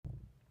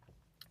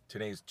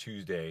Today's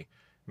Tuesday,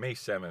 May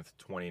 7th,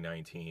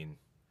 2019.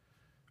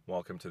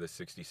 Welcome to the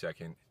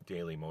 60-second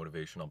daily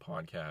motivational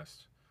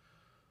podcast.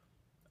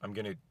 I'm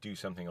going to do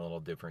something a little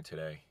different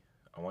today.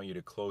 I want you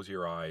to close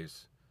your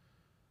eyes.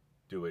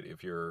 Do it.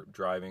 If you're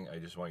driving, I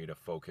just want you to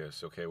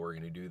focus. Okay, we're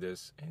going to do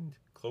this and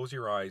close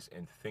your eyes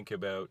and think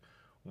about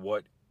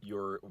why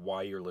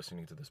you're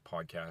listening to this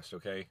podcast,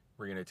 okay?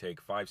 We're going to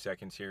take 5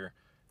 seconds here.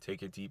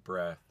 Take a deep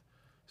breath.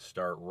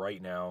 Start right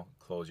now.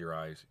 Close your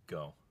eyes.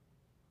 Go.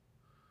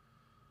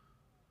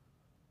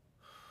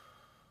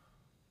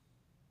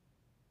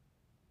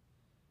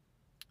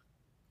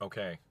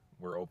 Okay,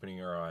 we're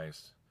opening our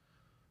eyes.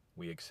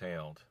 We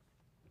exhaled.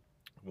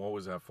 What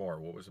was that for?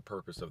 What was the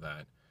purpose of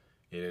that?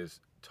 It is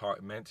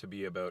meant to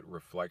be about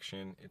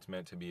reflection. It's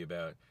meant to be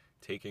about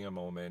taking a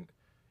moment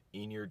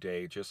in your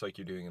day, just like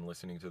you're doing and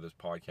listening to this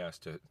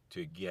podcast,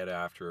 to get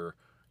after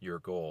your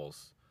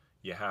goals.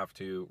 You have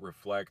to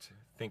reflect,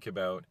 think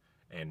about,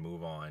 and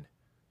move on.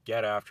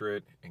 Get after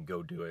it and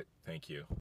go do it. Thank you.